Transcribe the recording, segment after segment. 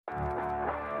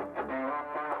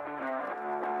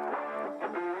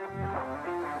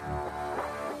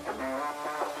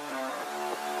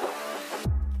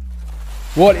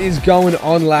What is going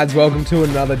on, lads? Welcome to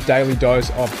another daily dose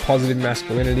of positive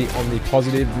masculinity on the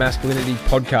Positive Masculinity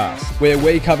Podcast, where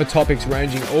we cover topics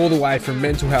ranging all the way from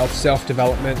mental health,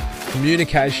 self-development,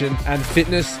 communication, and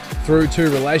fitness through to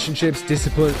relationships,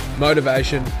 discipline,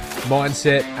 motivation,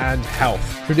 mindset, and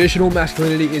health. Traditional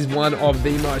masculinity is one of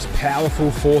the most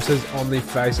powerful forces on the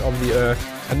face of the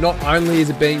earth. And not only is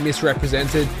it being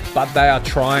misrepresented, but they are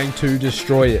trying to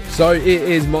destroy it. So it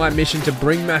is my mission to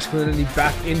bring masculinity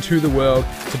back into the world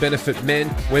to benefit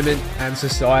men, women, and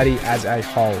society as a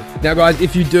whole. Now, guys,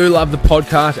 if you do love the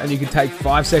podcast and you can take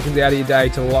 5 seconds out of your day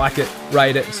to like it,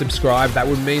 rate it, subscribe, that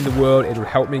would mean the world. It would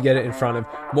help me get it in front of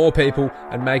more people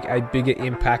and make a bigger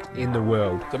impact in the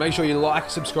world. So make sure you like,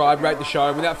 subscribe, rate the show.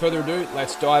 And without further ado,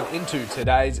 let's dive into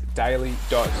today's Daily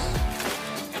Dose.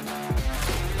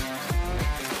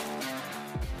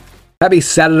 Happy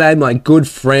Saturday, my good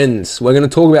friends. We're going to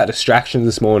talk about distractions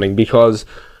this morning because,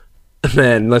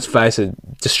 man, let's face it,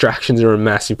 distractions are a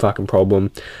massive fucking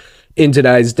problem. In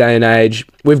today's day and age,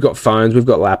 we've got phones, we've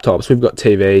got laptops, we've got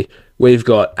TV, we've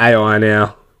got AI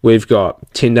now, we've got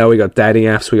Tinder, we've got dating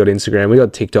apps, we've got Instagram, we've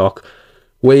got TikTok,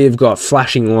 we've got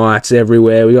flashing lights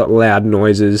everywhere, we've got loud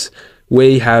noises,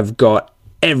 we have got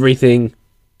everything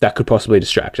that could possibly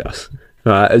distract us.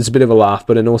 It's a bit of a laugh,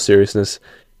 but in all seriousness,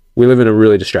 we live in a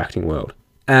really distracting world,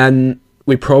 and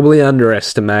we probably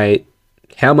underestimate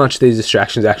how much these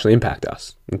distractions actually impact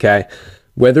us, okay?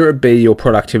 Whether it be your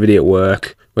productivity at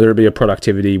work, whether it be your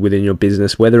productivity within your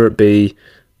business, whether it be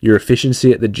your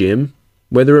efficiency at the gym,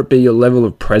 whether it be your level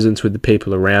of presence with the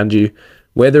people around you,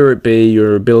 whether it be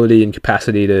your ability and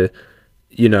capacity to,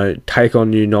 take on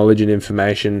new knowledge and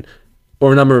information,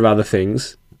 or a number of other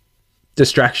things,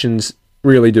 distractions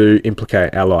really do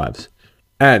implicate our lives.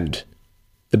 And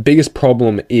the biggest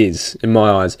problem is, in my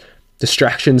eyes,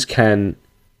 distractions can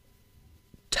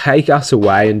take us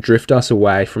away and drift us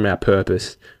away from our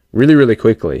purpose really, really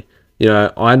quickly.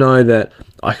 I know that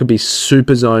I could be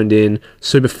super zoned in,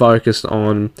 super focused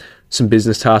on some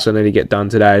business tasks I need to get done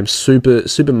today. I'm super,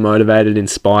 super motivated,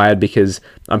 inspired because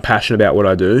I'm passionate about what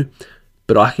I do.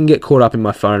 But I can get caught up in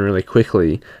my phone really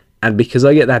quickly. And because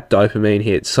I get that dopamine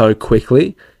hit so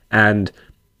quickly, and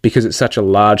because it's such a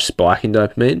large spike in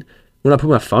dopamine, when I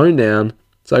put my phone down,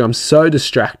 it's like I'm so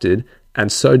distracted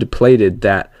and so depleted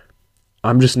that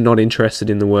I'm just not interested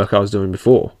in the work I was doing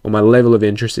before, or my level of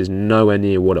interest is nowhere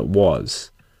near what it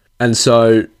was. And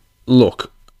so,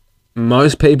 look,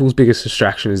 most people's biggest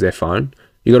distraction is their phone.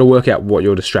 You got to work out what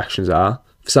your distractions are.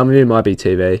 For some of you, it might be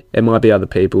TV, it might be other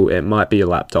people, it might be your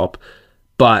laptop,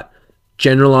 but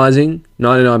generalizing,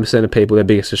 99% of people, their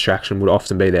biggest distraction would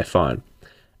often be their phone.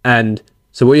 And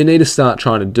so what you need to start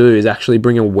trying to do is actually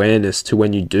bring awareness to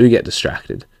when you do get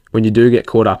distracted, when you do get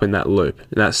caught up in that loop,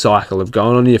 in that cycle of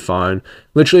going onto your phone,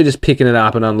 literally just picking it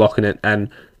up and unlocking it and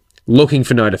looking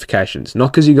for notifications.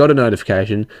 Not because you got a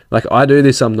notification. Like I do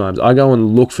this sometimes. I go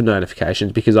and look for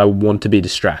notifications because I want to be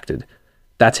distracted.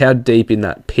 That's how deep in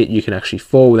that pit you can actually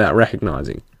fall without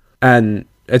recognizing. And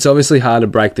it's obviously hard to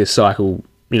break this cycle,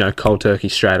 cold turkey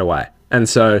straight away. And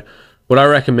so what I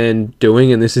recommend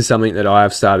doing, and this is something that I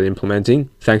have started implementing,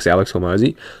 thanks Alex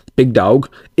Hormozy, big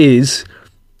dog, is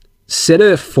set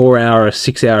a 4-hour or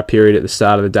 6-hour period at the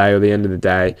start of the day or the end of the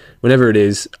day, whenever it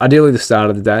is, ideally the start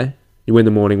of the day. You win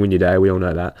the morning, win your day, we all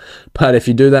know that. But if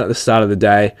you do that at the start of the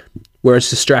day, where it's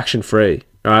distraction free,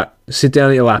 all right, sit down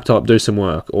at your laptop, do some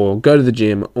work, or go to the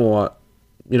gym, or,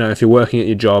 if you're working at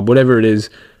your job, whatever it is,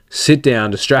 sit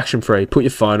down, distraction free, put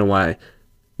your phone away.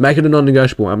 Make it a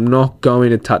non-negotiable. I'm not going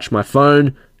to touch my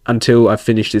phone until I've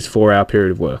finished this 4-hour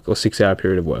period of work or 6-hour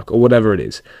period of work or whatever it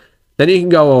is. Then you can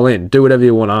go all in, do whatever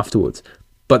you want afterwards.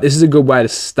 But this is a good way to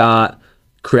start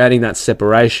creating that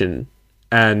separation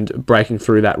and breaking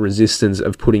through that resistance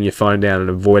of putting your phone down and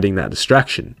avoiding that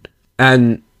distraction.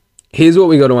 And here's what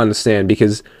we got to understand,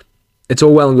 because it's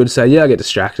all well and good to say, yeah, I get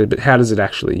distracted, but how does it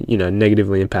actually,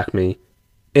 negatively impact me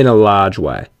in a large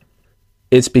way?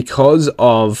 It's because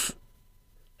of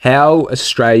how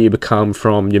astray you become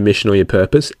from your mission or your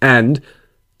purpose and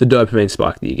the dopamine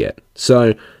spike that you get.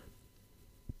 So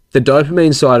the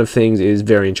dopamine side of things is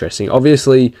very interesting.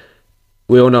 Obviously,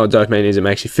 we all know what dopamine is. It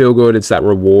makes you feel good. It's that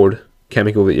reward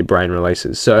chemical that your brain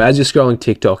releases. So as you're scrolling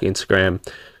TikTok, Instagram,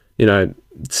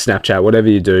 Snapchat, whatever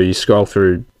you do, you scroll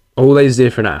through all these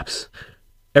different apps.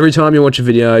 Every time you watch a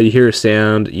video, you hear a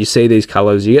sound, you see these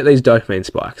colors, you get these dopamine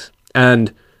spikes.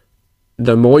 And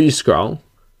the more you scroll,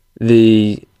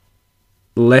 the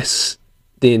less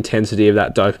the intensity of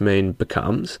that dopamine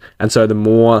becomes. And so the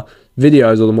more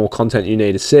videos or the more content you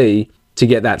need to see to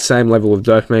get that same level of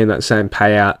dopamine, that same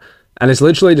payout. And it's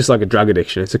literally just like a drug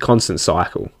addiction. It's a constant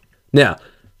cycle. Now,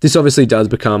 this obviously does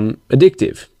become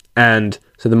addictive. And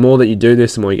so the more that you do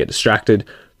this, the more you get distracted,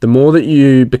 the more that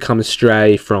you become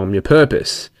astray from your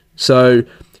purpose. So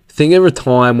think of a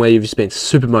time where you've just been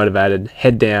super motivated,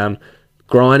 head down,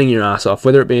 grinding your ass off,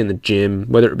 whether it be in the gym,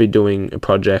 whether it be doing a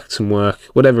project, some work,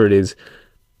 whatever it is,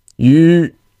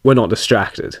 you were not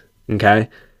distracted, okay?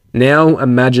 Now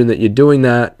imagine that you're doing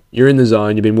that, you're in the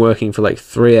zone, you've been working for like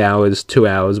 3 hours, 2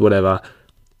 hours, whatever.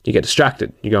 You get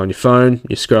distracted. You go on your phone,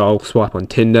 you scroll, swipe on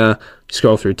Tinder, you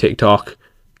scroll through TikTok,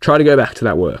 try to go back to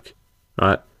that work,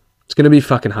 right? It's going to be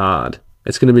fucking hard.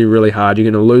 It's going to be really hard.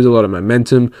 You're going to lose a lot of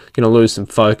momentum, you're going to lose some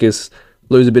focus,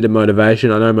 lose a bit of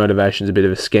motivation. I know motivation is a bit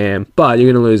of a scam, but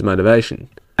you're going to lose motivation.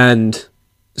 And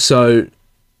so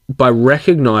by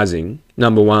recognizing,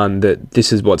 number one, that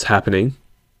this is what's happening,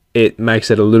 it makes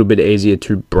it a little bit easier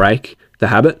to break the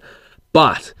habit.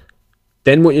 But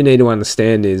then what you need to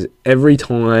understand is every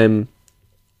time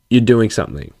you're doing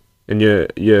something and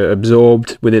you're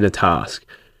absorbed within a task,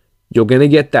 you're going to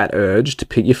get that urge to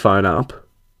pick your phone up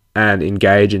and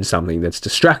engage in something that's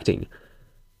distracting.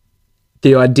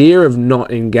 The idea of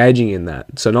not engaging in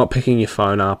that, so not picking your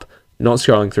phone up, not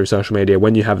scrolling through social media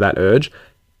when you have that urge,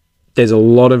 there's a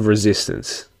lot of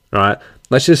resistance, right?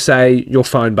 Let's just say your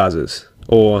phone buzzes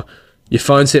or your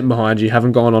phone's sitting behind you, you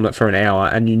haven't gone on it for an hour,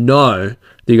 and you know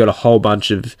that you got a whole bunch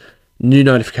of new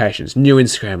notifications, new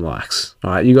Instagram likes,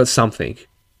 right? You got something.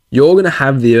 You're going to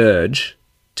have the urge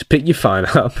to pick your phone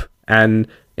up and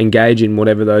engage in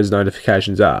whatever those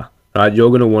notifications are, right? You're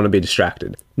going to want to be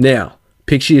distracted. Now,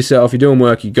 picture yourself, you're doing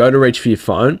work, you go to reach for your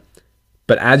phone,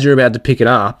 but as you're about to pick it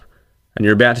up and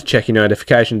you're about to check your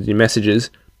notifications, your messages,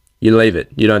 you leave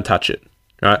it, you don't touch it,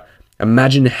 right?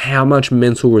 Imagine how much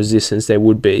mental resistance there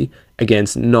would be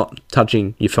against not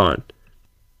touching your phone.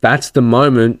 That's the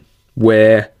moment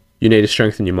where you need to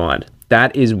strengthen your mind.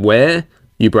 That is where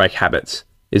you break habits,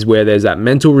 is where there's that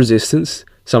mental resistance,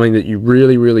 something that you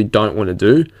really, really don't want to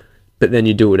do, but then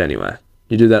you do it anyway.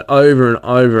 You do that over and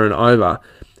over and over.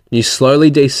 You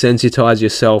slowly desensitize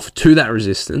yourself to that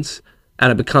resistance,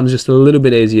 and it becomes just a little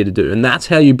bit easier to do. And that's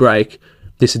how you break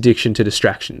this addiction to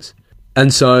distractions.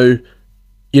 And so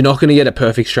you're not going to get it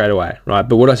perfect straight away, right?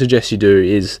 But what I suggest you do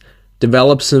is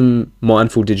develop some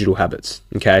mindful digital habits,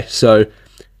 okay? So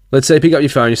let's say pick up your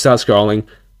phone, you start scrolling.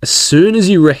 As soon as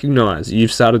you recognize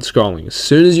you've started scrolling, as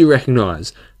soon as you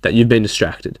recognize that you've been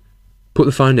distracted, put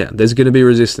the phone down. There's going to be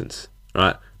resistance,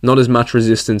 right? Not as much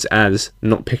resistance as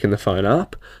not picking the phone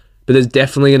up, but there's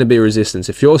definitely going to be resistance.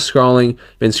 If you're scrolling,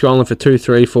 been scrolling for 2,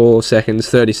 3, 4 seconds,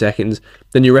 30 seconds,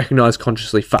 then you recognize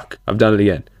consciously, fuck, I've done it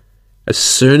again. As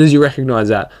soon as you recognize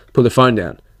that, put the phone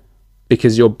down,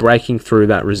 because you're breaking through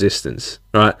that resistance,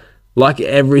 right? Like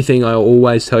everything I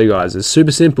always tell you guys, it's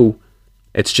super simple.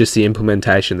 It's just the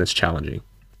implementation that's challenging.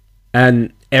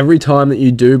 And every time that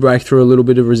you do break through a little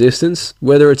bit of resistance,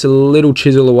 whether it's a little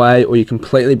chisel away or you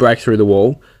completely break through the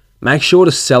wall, make sure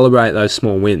to celebrate those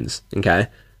small wins, okay?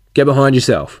 Get behind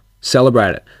yourself.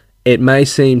 Celebrate it. It may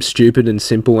seem stupid and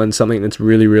simple and something that's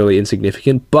really, really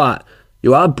insignificant, but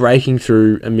you are breaking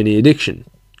through a mini addiction,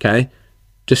 okay?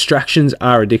 Distractions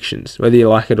are addictions, whether you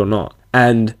like it or not.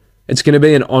 And it's going to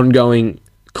be an ongoing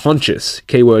conscious,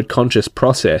 keyword conscious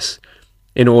process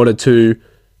in order to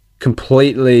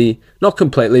not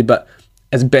completely, but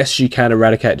as best you can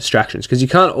eradicate distractions, because you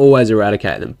can't always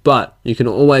eradicate them, but you can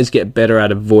always get better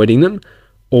at avoiding them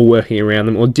or working around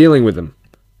them or dealing with them.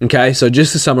 Okay, so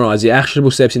just to summarize, the actionable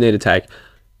steps you need to take.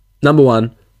 Number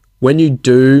one, when you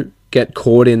do get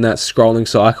caught in that scrolling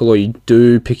cycle, or you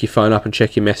do pick your phone up and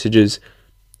check your messages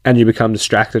and you become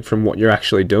distracted from what you're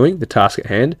actually doing, the task at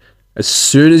hand, as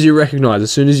soon as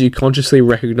you consciously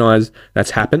recognize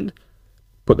that's happened,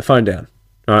 put the phone down,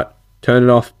 all right? Turn it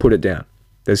off, put it down.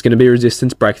 There's going to be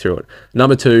resistance, break through it.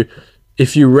 Number two,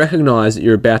 if you recognize that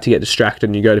you're about to get distracted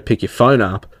and you go to pick your phone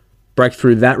up, break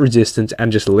through that resistance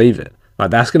and just leave it. Right,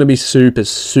 that's going to be super,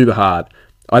 super hard.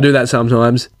 I do that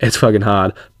sometimes. It's fucking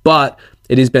hard. But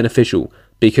it is beneficial,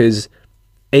 because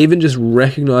even just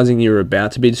recognizing you're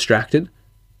about to be distracted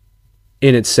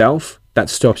in itself, that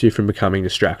stops you from becoming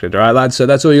distracted. All right, lads? So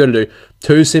that's all you got to do.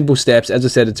 2 simple steps. As I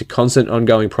said, it's a constant,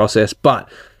 ongoing process. But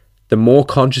the more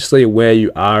consciously aware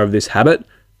you are of this habit,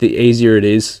 the easier it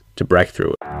is to break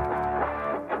through it.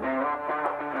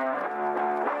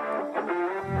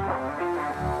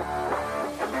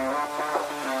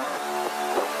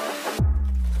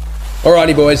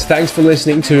 Alrighty boys, thanks for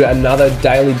listening to another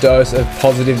daily dose of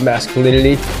positive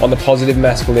masculinity on the Positive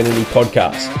Masculinity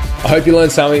Podcast. I hope you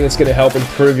learned something that's going to help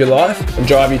improve your life and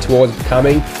drive you towards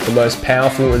becoming the most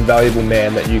powerful and valuable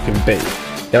man that you can be.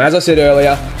 Now, as I said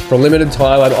earlier, For a limited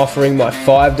time, I'm offering my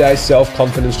 5-day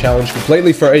self-confidence challenge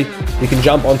completely free. You can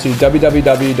jump onto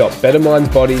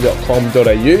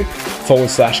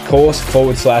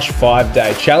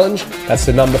www.bettermindsbody.com.au/course/5-day challenge. That's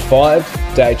the number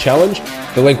 5-day challenge.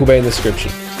 The link will be in the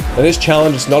description. Now, this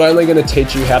challenge is not only going to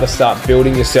teach you how to start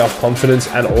building your self-confidence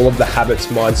and all of the habits,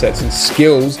 mindsets, and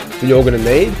skills that you're going to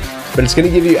need, but it's going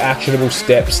to give you actionable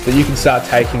steps that you can start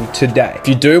taking today. If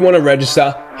you do want to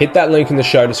register, hit that link in the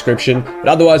show description. But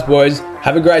otherwise, boys,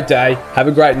 have a great day, have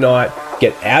a great night,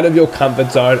 get out of your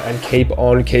comfort zone and keep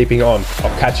on keeping on.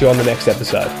 I'll catch you on the next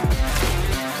episode.